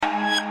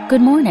Good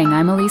morning,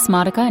 I'm Elise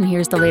Modica, and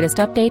here's the latest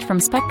update from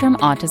Spectrum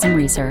Autism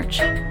Research.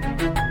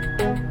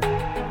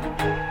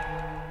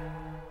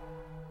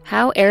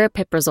 How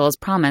Aripiprazole's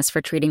promise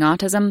for treating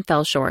autism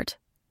fell short,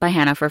 by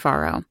Hannah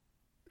Ferfaro.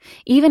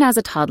 Even as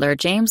a toddler,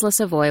 James Le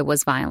Savoy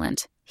was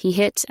violent. He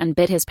hit and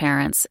bit his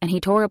parents, and he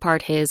tore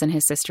apart his and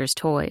his sister's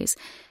toys.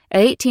 At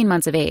 18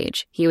 months of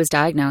age, he was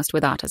diagnosed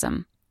with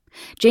autism.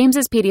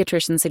 James's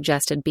pediatrician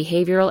suggested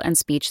behavioral and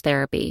speech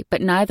therapy,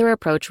 but neither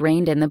approach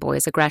reined in the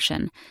boy's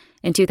aggression.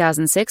 In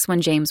 2006,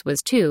 when James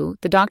was 2,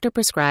 the doctor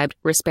prescribed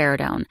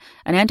risperidone,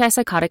 an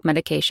antipsychotic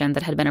medication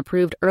that had been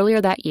approved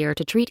earlier that year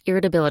to treat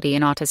irritability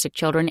in autistic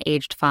children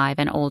aged 5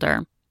 and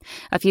older.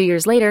 A few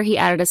years later, he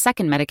added a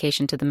second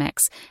medication to the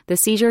mix, the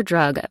seizure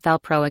drug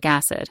valproic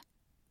acid,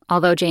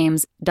 although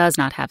James does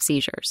not have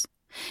seizures.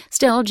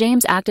 Still,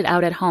 James acted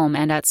out at home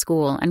and at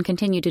school and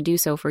continued to do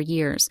so for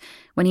years.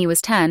 When he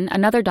was 10,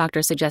 another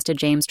doctor suggested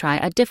James try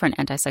a different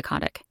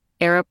antipsychotic,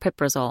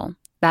 Aripiprazole.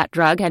 That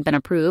drug had been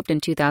approved in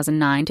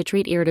 2009 to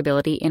treat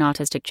irritability in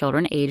autistic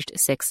children aged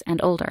 6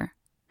 and older.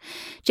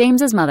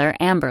 James's mother,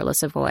 Amber Le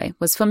Savoy,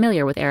 was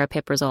familiar with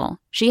Aripiprazole.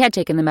 She had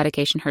taken the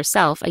medication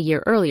herself a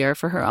year earlier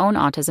for her own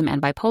autism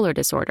and bipolar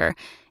disorder,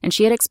 and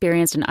she had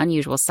experienced an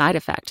unusual side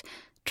effect,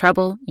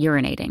 trouble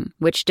urinating,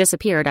 which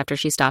disappeared after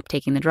she stopped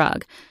taking the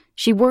drug.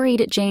 She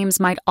worried James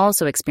might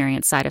also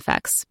experience side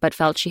effects, but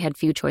felt she had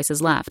few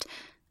choices left.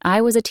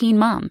 I was a teen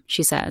mom,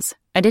 she says.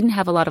 I didn't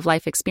have a lot of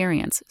life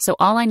experience, so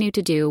all I knew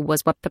to do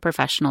was what the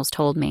professionals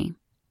told me.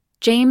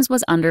 James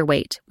was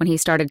underweight when he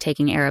started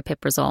taking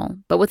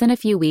Aripiprazole, but within a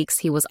few weeks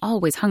he was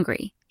always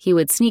hungry. He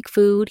would sneak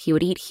food, he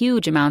would eat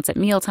huge amounts at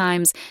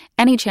mealtimes.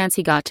 Any chance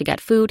he got to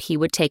get food, he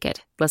would take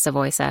it, Le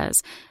Savoy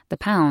says. The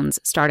pounds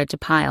started to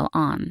pile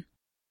on.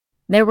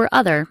 There were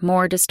other,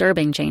 more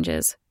disturbing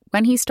changes.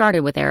 When he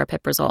started with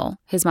Aripiprazole,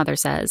 his mother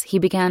says, he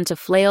began to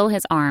flail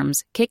his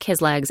arms, kick his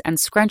legs, and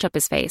scrunch up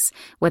his face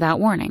without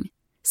warning.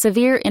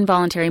 Severe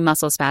involuntary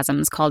muscle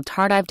spasms called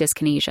tardive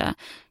dyskinesia.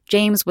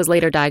 James was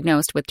later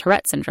diagnosed with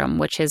Tourette syndrome,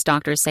 which his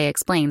doctors say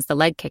explains the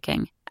leg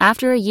kicking.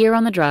 After a year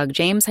on the drug,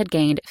 James had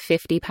gained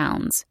 50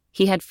 pounds.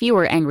 He had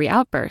fewer angry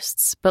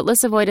outbursts, but Le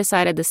Savoy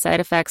decided the side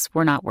effects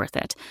were not worth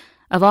it.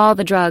 Of all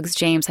the drugs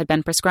James had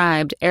been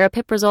prescribed,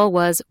 Aripiprazole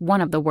was one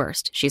of the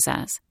worst, she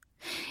says.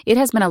 It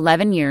has been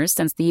 11 years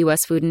since the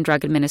U.S. Food and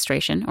Drug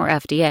Administration, or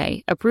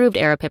FDA, approved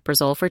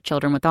Aripiprazole for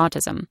children with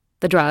autism.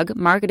 The drug,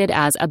 marketed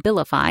as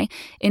Abilify,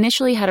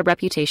 initially had a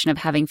reputation of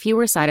having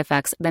fewer side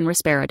effects than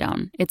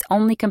risperidone, its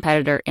only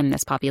competitor in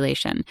this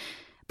population.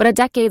 But a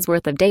decade's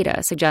worth of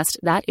data suggests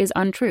that is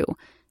untrue.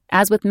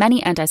 As with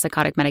many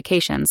antipsychotic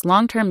medications,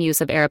 long-term use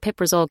of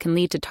Aripiprazole can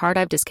lead to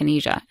tardive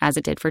dyskinesia, as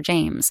it did for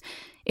James.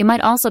 It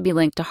might also be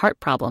linked to heart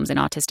problems in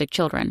autistic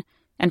children.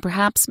 And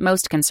perhaps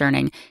most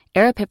concerning,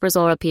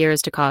 Aripiprazole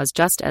appears to cause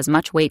just as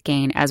much weight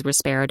gain as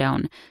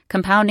risperidone,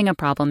 compounding a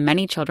problem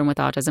many children with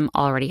autism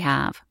already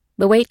have.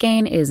 The weight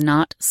gain is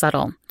not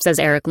subtle, says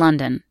Eric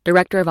London,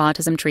 Director of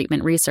Autism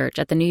Treatment Research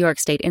at the New York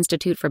State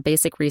Institute for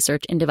Basic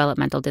Research in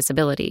Developmental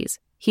Disabilities.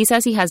 He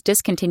says he has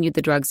discontinued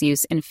the drug's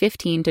use in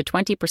 15 to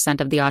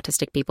 20% of the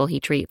autistic people he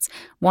treats,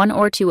 1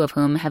 or 2 of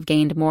whom have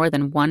gained more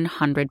than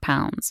 100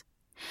 pounds.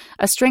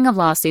 A string of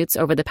lawsuits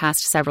over the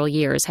past several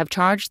years have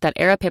charged that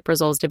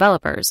Aripiprazole's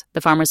developers,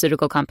 the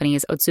pharmaceutical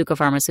companies Otsuka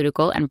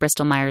Pharmaceutical and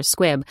Bristol Myers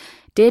Squibb,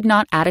 did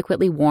not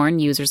adequately warn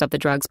users of the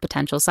drug's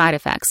potential side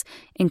effects,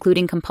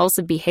 including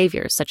compulsive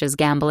behaviors such as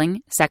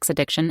gambling, sex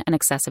addiction, and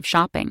excessive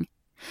shopping.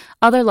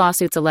 Other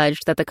lawsuits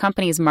alleged that the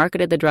companies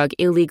marketed the drug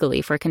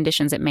illegally for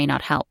conditions it may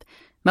not help.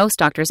 Most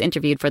doctors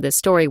interviewed for this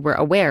story were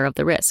aware of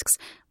the risks.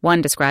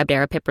 One described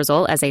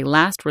Aripiprazole as a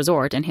last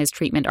resort in his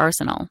treatment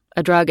arsenal,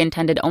 a drug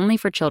intended only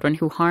for children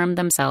who harm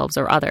themselves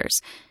or others.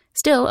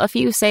 Still, a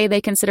few say they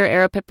consider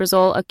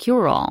Aripiprazole a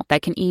cure-all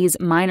that can ease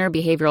minor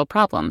behavioral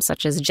problems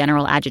such as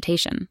general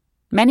agitation.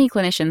 Many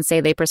clinicians say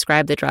they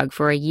prescribe the drug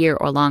for a year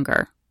or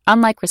longer.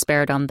 Unlike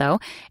risperidone, though,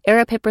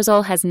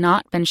 Aripiprazole has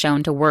not been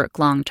shown to work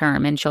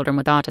long-term in children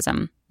with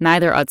autism.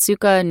 Neither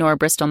Otsuka nor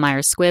Bristol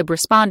Myers Squibb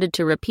responded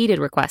to repeated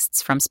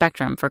requests from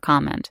Spectrum for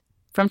comment.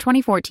 From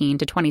 2014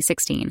 to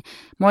 2016,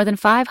 more than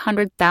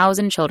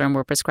 500,000 children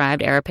were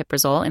prescribed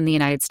Aripiprazole in the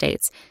United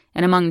States,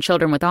 and among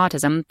children with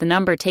autism, the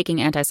number taking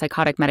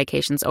antipsychotic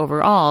medications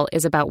overall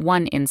is about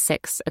 1 in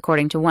 6,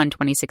 according to one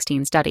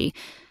 2016 study.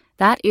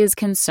 That is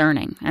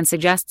concerning and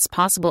suggests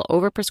possible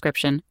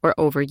overprescription or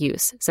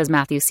overuse, says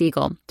Matthew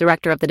Siegel,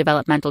 director of the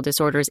Developmental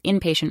Disorders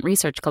Inpatient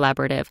Research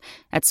Collaborative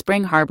at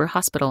Spring Harbor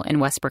Hospital in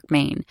Westbrook,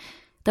 Maine.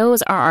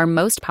 Those are our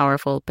most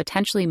powerful,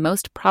 potentially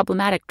most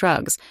problematic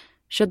drugs.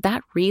 Should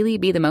that really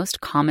be the most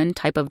common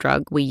type of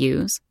drug we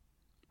use?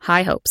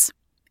 High hopes.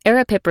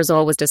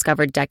 Aripiprazole was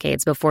discovered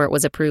decades before it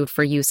was approved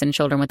for use in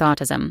children with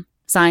autism.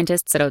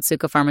 Scientists at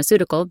Otsuka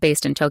Pharmaceutical,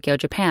 based in Tokyo,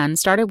 Japan,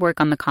 started work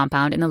on the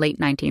compound in the late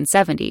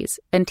 1970s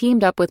and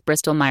teamed up with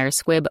Bristol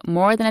Myers Squibb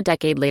more than a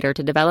decade later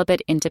to develop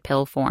it into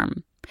pill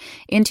form.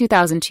 In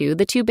 2002,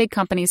 the two big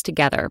companies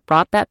together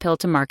brought that pill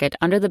to market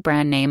under the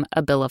brand name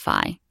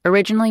Abilify,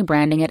 originally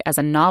branding it as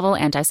a novel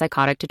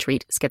antipsychotic to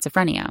treat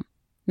schizophrenia.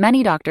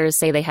 Many doctors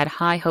say they had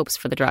high hopes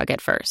for the drug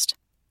at first.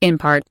 in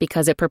part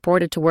because it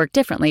purported to work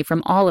differently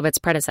from all of its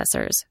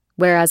predecessors.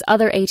 Whereas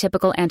other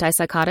atypical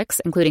antipsychotics,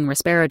 including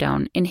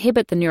risperidone,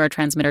 inhibit the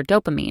neurotransmitter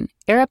dopamine,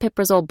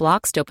 aripiprazole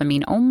blocks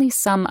dopamine only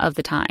some of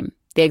the time.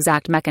 The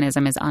exact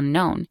mechanism is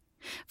unknown.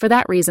 For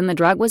that reason, the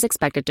drug was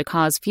expected to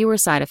cause fewer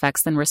side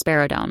effects than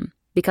risperidone.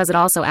 Because it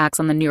also acts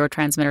on the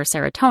neurotransmitter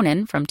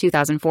serotonin, from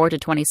 2004 to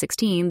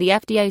 2016, the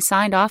FDA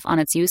signed off on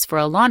its use for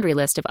a laundry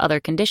list of other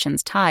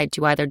conditions tied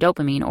to either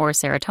dopamine or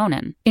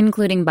serotonin,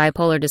 including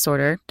bipolar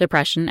disorder,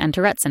 depression, and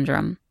Tourette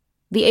syndrome.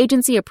 The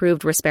agency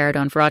approved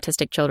risperidone for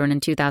autistic children in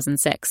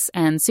 2006,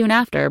 and soon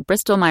after,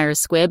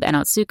 Bristol-Myers Squibb and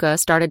Otsuka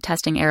started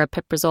testing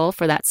aripiprazole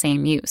for that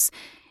same use.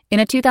 In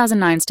a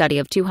 2009 study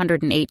of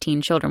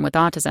 218 children with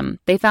autism,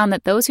 they found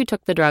that those who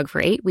took the drug for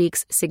 8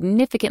 weeks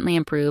significantly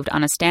improved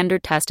on a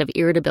standard test of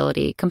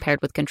irritability compared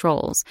with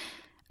controls.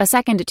 A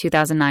second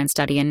 2009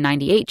 study in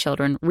 98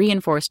 children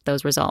reinforced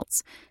those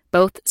results.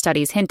 Both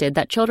studies hinted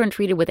that children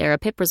treated with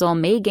aripiprazole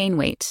may gain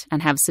weight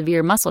and have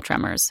severe muscle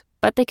tremors,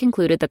 but they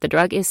concluded that the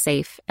drug is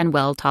safe and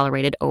well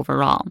tolerated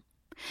overall.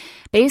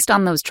 Based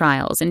on those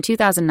trials, in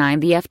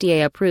 2009, the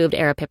FDA approved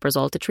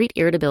aripiprazole to treat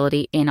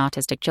irritability in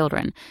autistic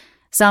children.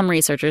 Some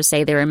researchers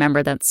say they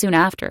remember that soon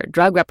after,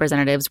 drug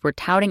representatives were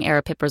touting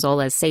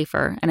aripiprazole as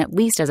safer and at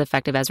least as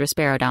effective as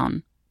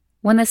risperidone.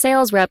 When the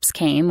sales reps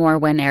came, or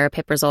when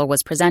aripiprazole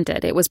was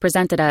presented, it was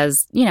presented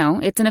as,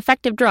 it's an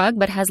effective drug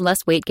but has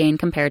less weight gain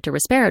compared to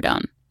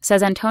risperidone,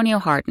 says Antonio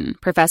Hardin,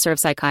 professor of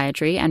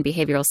psychiatry and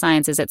behavioral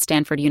sciences at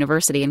Stanford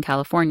University in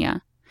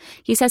California.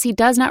 He says he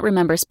does not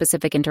remember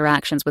specific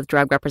interactions with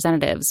drug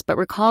representatives, but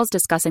recalls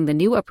discussing the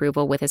new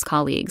approval with his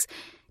colleagues.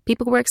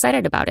 People were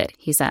excited about it,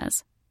 he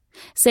says.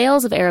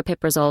 Sales of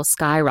aripiprazole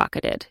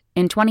skyrocketed.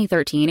 In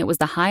 2013, it was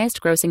the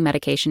highest-grossing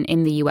medication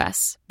in the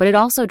U.S., but it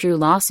also drew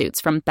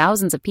lawsuits from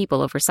thousands of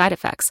people over side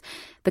effects.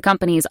 The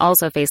companies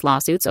also faced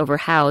lawsuits over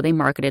how they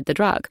marketed the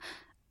drug.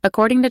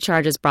 According to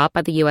charges brought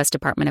by the U.S.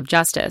 Department of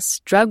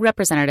Justice, drug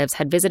representatives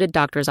had visited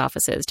doctors'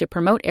 offices to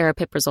promote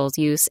aripiprazole's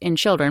use in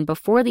children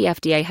before the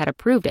FDA had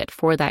approved it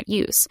for that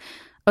use.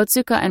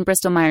 Otsuka and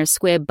Bristol-Myers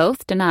Squibb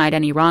both denied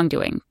any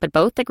wrongdoing, but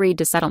both agreed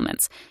to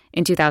settlements.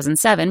 In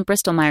 2007,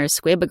 Bristol-Myers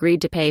Squibb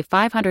agreed to pay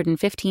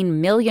 $515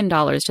 million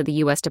to the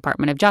U.S.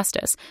 Department of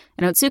Justice,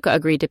 and Otsuka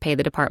agreed to pay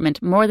the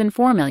department more than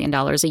 $4 million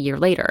a year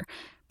later.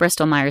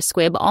 Bristol-Myers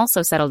Squibb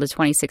also settled a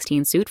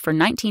 2016 suit for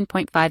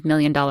 $19.5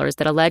 million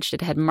that alleged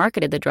it had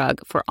marketed the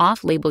drug for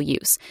off-label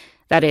use,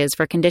 that is,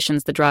 for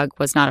conditions the drug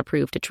was not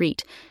approved to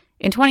treat.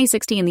 In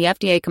 2016, the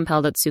FDA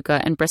compelled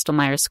Otsuka and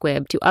Bristol-Myers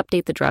Squibb to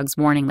update the drug's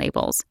warning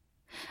labels.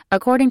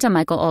 According to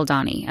Michael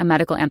Oldani, a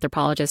medical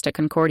anthropologist at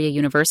Concordia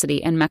University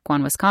in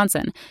Mequon,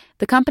 Wisconsin,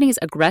 the company's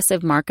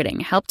aggressive marketing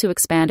helped to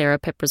expand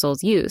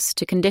aripiprazole's use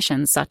to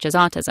conditions such as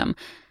autism.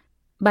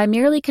 By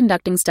merely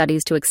conducting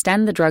studies to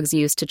extend the drug's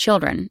use to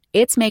children,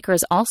 its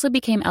makers also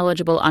became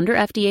eligible under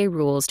FDA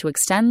rules to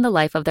extend the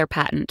life of their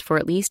patent for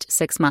at least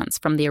 6 months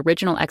from the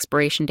original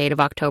expiration date of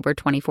October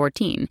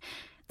 2014.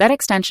 That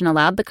extension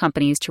allowed the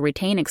companies to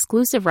retain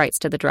exclusive rights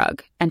to the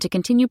drug and to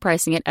continue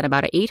pricing it at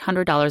about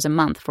 $800 a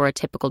month for a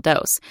typical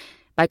dose.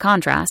 By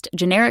contrast,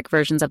 generic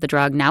versions of the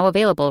drug now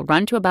available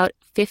run to about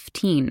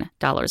 $15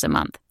 a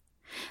month.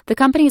 The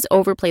companies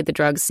overplayed the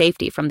drug's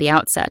safety from the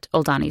outset,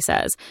 Oldani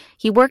says.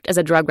 He worked as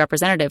a drug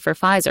representative for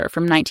Pfizer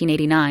from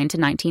 1989 to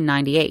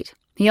 1998.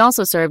 He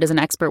also served as an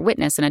expert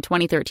witness in a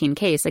 2013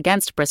 case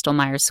against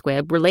Bristol-Myers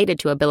Squibb related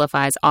to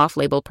Abilify's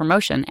off-label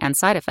promotion and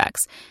side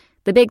effects.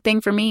 The big thing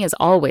for me is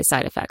always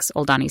side effects,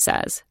 Oldani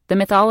says. The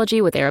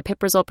mythology with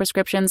aripiprazole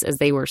prescriptions is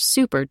they were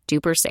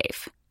super-duper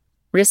safe.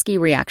 Risky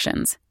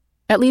reactions.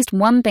 At least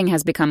one thing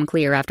has become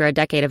clear after a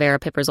decade of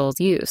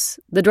aripiprazole's use.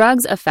 The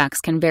drug's effects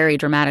can vary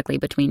dramatically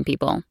between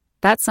people.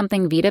 That's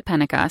something Vita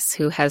Pennicas,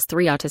 who has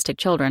 3 autistic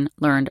children,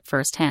 learned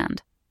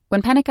firsthand.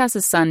 When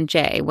Pennicas' son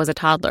Jay was a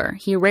toddler,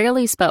 he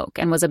rarely spoke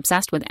and was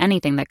obsessed with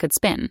anything that could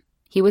spin.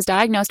 He was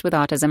diagnosed with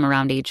autism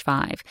around age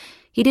 5.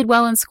 He did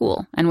well in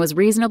school and was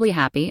reasonably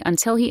happy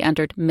until he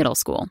entered middle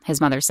school,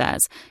 his mother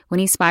says, when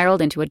he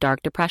spiraled into a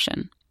dark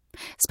depression.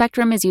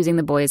 Spectrum is using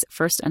the boy's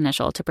first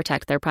initial to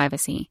protect their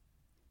privacy.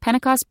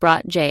 Pennicas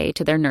brought Jay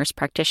to their nurse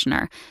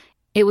practitioner.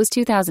 It was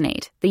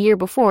 2008, the year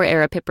before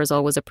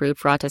aripiprazole was approved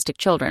for autistic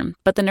children,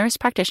 but the nurse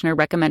practitioner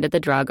recommended the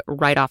drug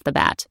right off the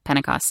bat,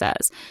 Pennicas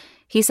says.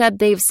 He said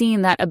they've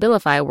seen that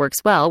Abilify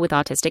works well with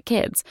autistic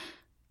kids.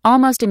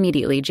 Almost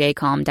immediately, Jay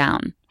calmed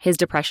down. His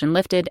depression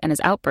lifted and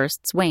his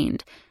outbursts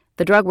waned.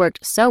 The drug worked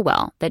so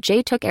well that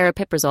Jay took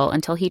aripiprazole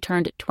until he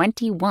turned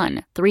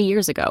 21 3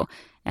 years ago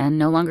and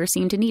no longer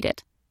seemed to need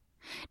it.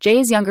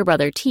 Jay's younger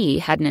brother T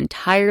had an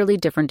entirely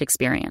different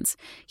experience.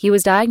 He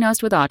was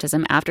diagnosed with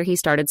autism after he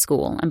started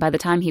school, and by the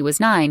time he was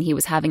 9, he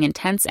was having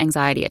intense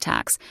anxiety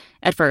attacks.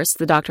 At first,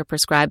 the doctor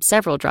prescribed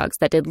several drugs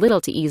that did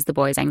little to ease the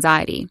boy's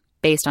anxiety.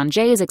 Based on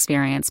Jay's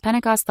experience,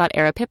 Pennicas thought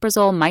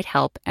aripiprazole might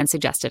help and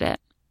suggested it.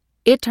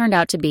 It turned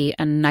out to be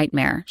a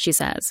nightmare, she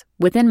says.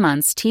 Within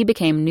months, T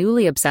became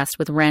newly obsessed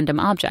with random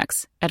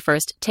objects. At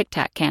first, Tic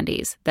Tac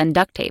candies, then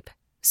duct tape.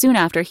 Soon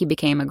after, he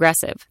became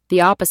aggressive,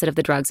 the opposite of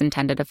the drug's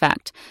intended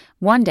effect.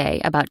 One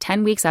day, about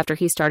 10 weeks after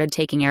he started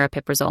taking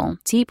aripiprazole,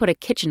 T put a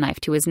kitchen knife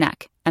to his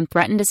neck and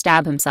threatened to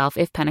stab himself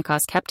if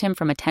Pentecost kept him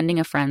from attending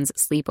a friend's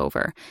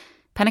sleepover.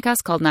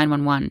 Pentecost called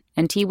 911,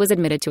 and T was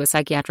admitted to a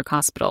psychiatric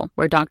hospital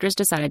where doctors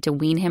decided to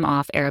wean him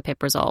off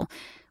aripiprazole.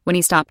 When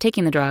he stopped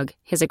taking the drug,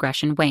 his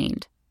aggression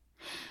waned.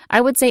 I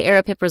would say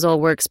aripiprazole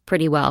works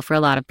pretty well for a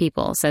lot of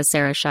people, says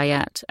Sarah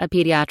Chayette, a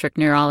pediatric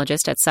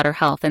neurologist at Sutter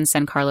Health in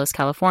San Carlos,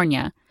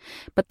 California.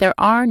 But there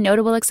are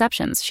notable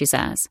exceptions, she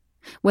says.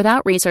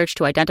 Without research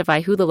to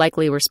identify who the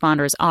likely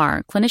responders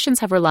are, clinicians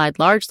have relied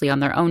largely on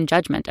their own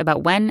judgment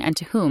about when and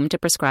to whom to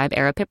prescribe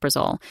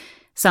aripiprazole.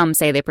 Some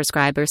say they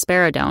prescribe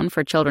risperidone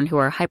for children who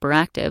are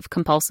hyperactive,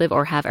 compulsive,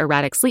 or have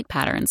erratic sleep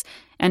patterns,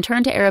 and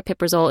turn to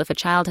aripiprazole if a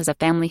child has a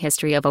family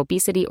history of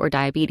obesity or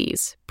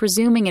diabetes,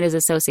 presuming it is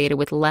associated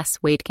with less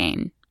weight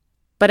gain.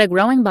 But a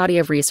growing body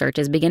of research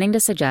is beginning to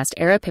suggest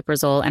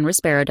aripiprazole and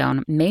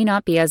risperidone may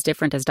not be as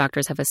different as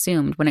doctors have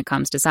assumed when it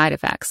comes to side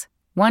effects.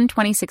 One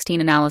 2016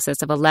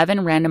 analysis of 11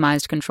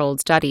 randomized controlled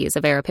studies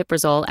of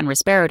aripiprazole and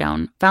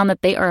risperidone found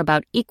that they are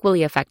about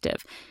equally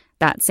effective.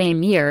 That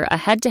same year, a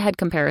head-to-head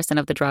comparison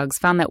of the drugs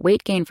found that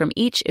weight gain from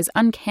each is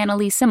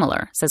uncannily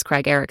similar, says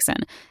Craig Erickson,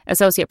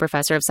 associate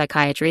professor of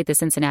psychiatry at the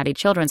Cincinnati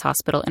Children's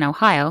Hospital in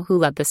Ohio, who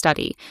led the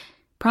study.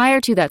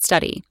 Prior to that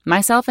study,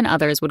 myself and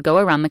others would go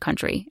around the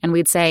country and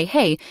we'd say,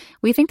 hey,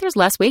 we think there's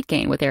less weight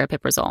gain with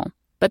aripiprazole.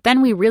 But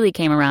then we really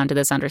came around to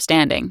this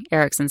understanding,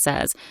 Erickson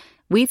says.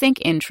 We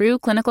think in true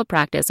clinical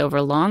practice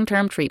over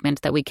long-term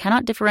treatment that we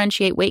cannot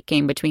differentiate weight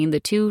gain between the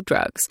two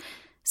drugs.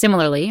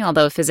 Similarly,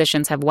 although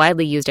physicians have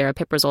widely used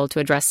aripiprazole to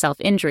address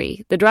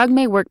self-injury, the drug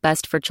may work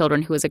best for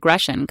children whose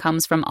aggression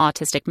comes from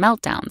autistic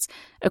meltdowns,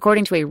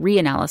 according to a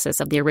reanalysis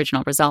of the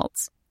original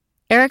results.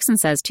 Erickson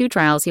says 2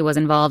 trials he was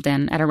involved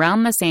in at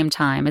around the same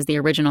time as the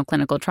original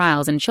clinical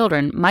trials in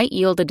children might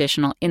yield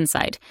additional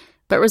insight,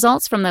 but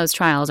results from those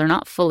trials are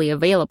not fully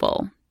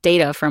available.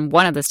 Data from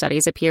one of the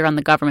studies appear on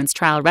the government's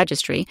trial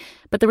registry,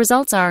 but the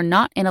results are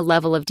not in a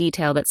level of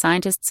detail that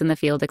scientists in the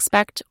field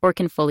expect or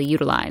can fully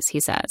utilize, he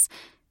says.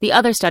 The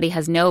other study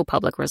has no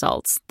public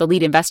results. The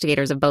lead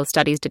investigators of both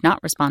studies did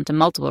not respond to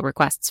multiple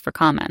requests for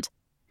comment.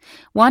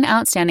 One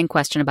outstanding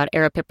question about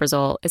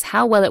aripiprazole is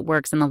how well it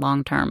works in the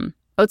long term.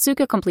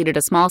 Otsuka completed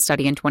a small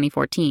study in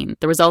 2014,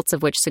 the results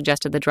of which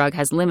suggested the drug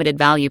has limited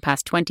value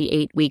past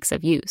 28 weeks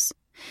of use.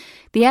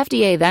 The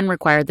FDA then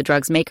required the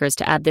drug's makers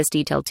to add this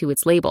detail to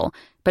its label,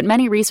 but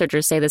many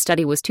researchers say the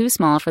study was too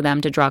small for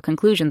them to draw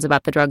conclusions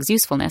about the drug's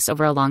usefulness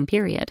over a long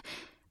period.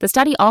 The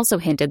study also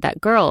hinted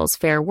that girls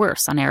fare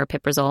worse on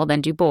aripiprazole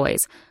than do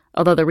boys,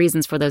 although the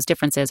reasons for those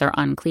differences are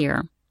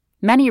unclear.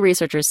 Many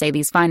researchers say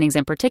these findings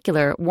in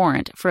particular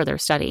warrant further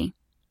study.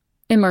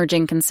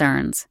 Emerging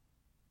concerns.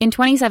 In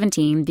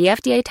 2017, the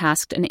FDA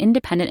tasked an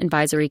independent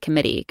advisory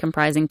committee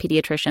comprising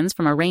pediatricians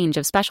from a range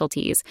of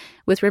specialties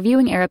with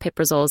reviewing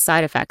aripiprazole's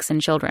side effects in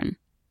children.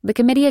 The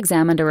committee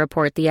examined a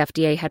report the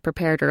FDA had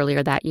prepared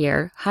earlier that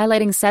year,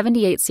 highlighting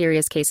 78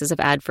 serious cases of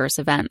adverse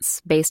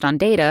events, based on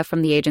data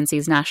from the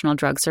agency's National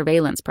Drug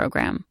Surveillance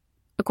Program.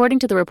 According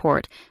to the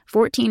report,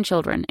 14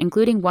 children,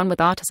 including one with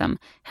autism,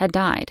 had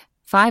died,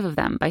 5 of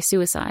them by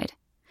suicide.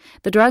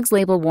 The drug's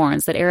label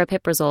warns that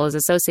aripiprazole is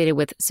associated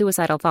with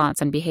suicidal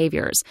thoughts and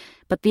behaviors,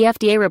 but the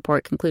FDA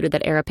report concluded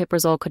that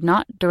aripiprazole could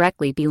not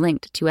directly be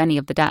linked to any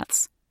of the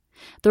deaths.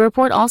 The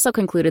report also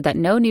concluded that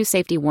no new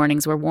safety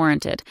warnings were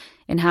warranted.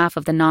 In half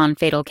of the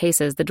non-fatal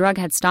cases, the drug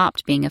had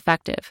stopped being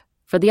effective.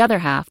 For the other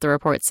half, the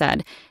report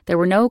said, there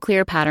were no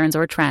clear patterns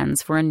or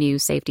trends for a new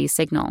safety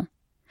signal.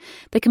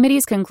 The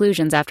committee's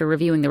conclusions after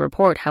reviewing the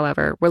report,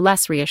 however, were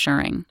less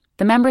reassuring.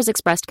 The members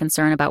expressed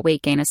concern about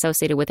weight gain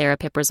associated with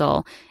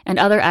aripiprazole and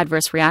other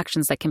adverse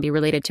reactions that can be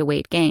related to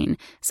weight gain,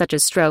 such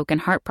as stroke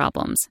and heart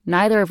problems,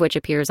 neither of which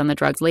appears on the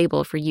drug's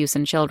label for use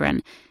in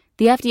children.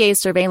 The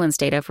FDA's surveillance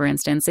data, for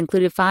instance,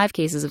 included 5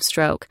 cases of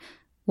stroke.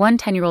 One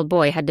 10-year-old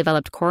boy had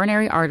developed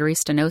coronary artery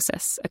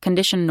stenosis, a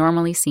condition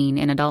normally seen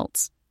in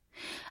adults.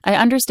 I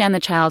understand the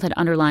child had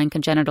underlying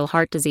congenital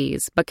heart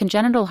disease, but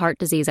congenital heart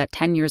disease at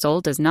 10 years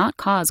old does not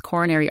cause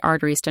coronary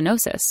artery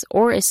stenosis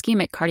or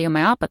ischemic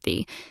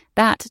cardiomyopathy.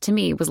 That, to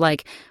me, was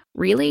like,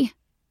 really?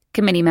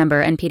 Committee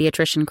member and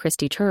pediatrician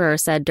Christy Turer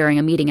said during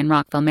a meeting in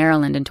Rockville,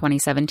 Maryland in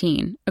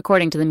 2017,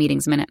 according to the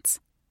meeting's minutes.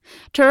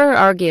 Turer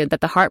argued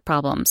that the heart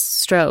problems,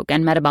 stroke,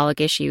 and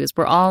metabolic issues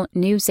were all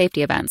new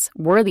safety events,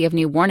 worthy of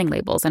new warning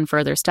labels and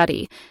further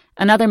study.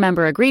 Another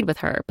member agreed with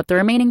her, but the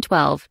remaining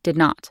 12 did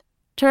not.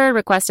 Turer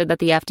requested that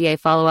the FDA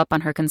follow up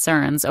on her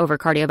concerns over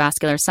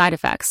cardiovascular side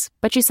effects,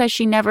 but she says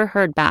she never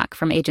heard back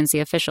from agency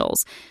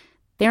officials.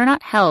 They are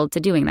not held to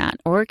doing that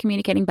or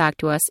communicating back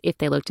to us if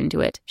they looked into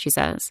it, she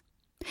says.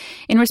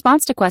 In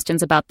response to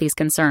questions about these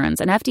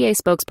concerns, an FDA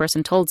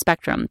spokesperson told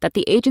Spectrum that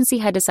the agency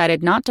had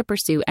decided not to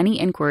pursue any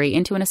inquiry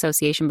into an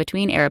association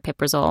between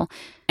aripiprazole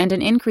and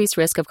an increased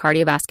risk of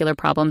cardiovascular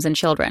problems in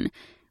children.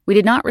 We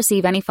did not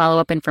receive any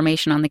follow-up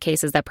information on the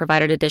cases that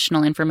provided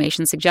additional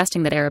information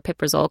suggesting that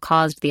aripiprazole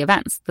caused the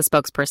events, the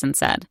spokesperson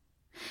said.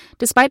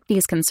 Despite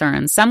these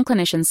concerns, some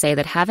clinicians say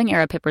that having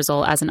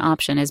aripiprazole as an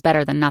option is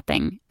better than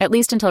nothing, at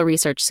least until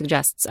research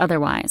suggests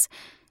otherwise.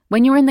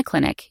 When you're in the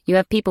clinic, you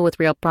have people with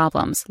real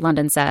problems,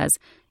 London says.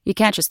 You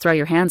can't just throw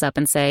your hands up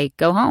and say,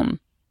 go home.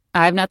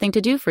 I have nothing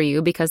to do for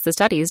you because the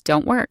studies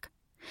don't work.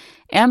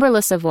 Amber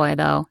LeSavoy,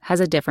 though, has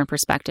a different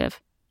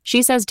perspective.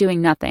 She says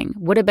doing nothing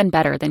would have been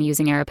better than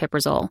using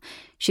aripiprazole.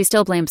 She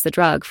still blames the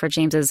drug for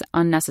James's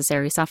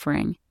unnecessary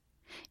suffering.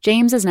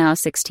 James is now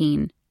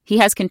 16. He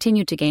has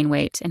continued to gain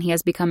weight, and he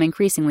has become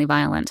increasingly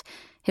violent.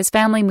 His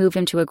family moved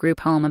him to a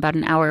group home about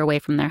an hour away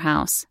from their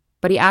house.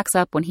 But he acts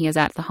up when he is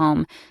at the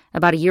home.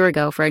 About a year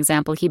ago, for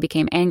example, he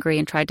became angry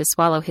and tried to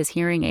swallow his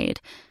hearing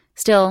aid.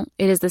 Still,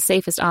 it is the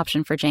safest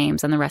option for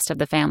James and the rest of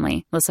the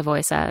family,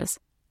 LeSavoy says.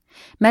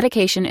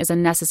 Medication is a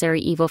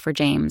necessary evil for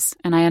James,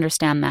 and I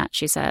understand that,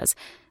 she says,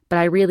 but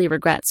I really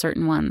regret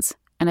certain ones,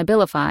 and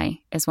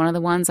Abilify is one of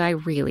the ones I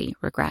really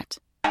regret.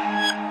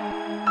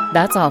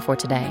 That's all for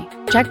today.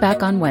 Check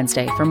back on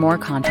Wednesday for more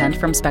content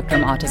from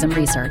Spectrum Autism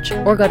Research,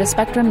 or go to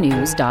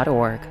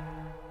spectrumnews.org.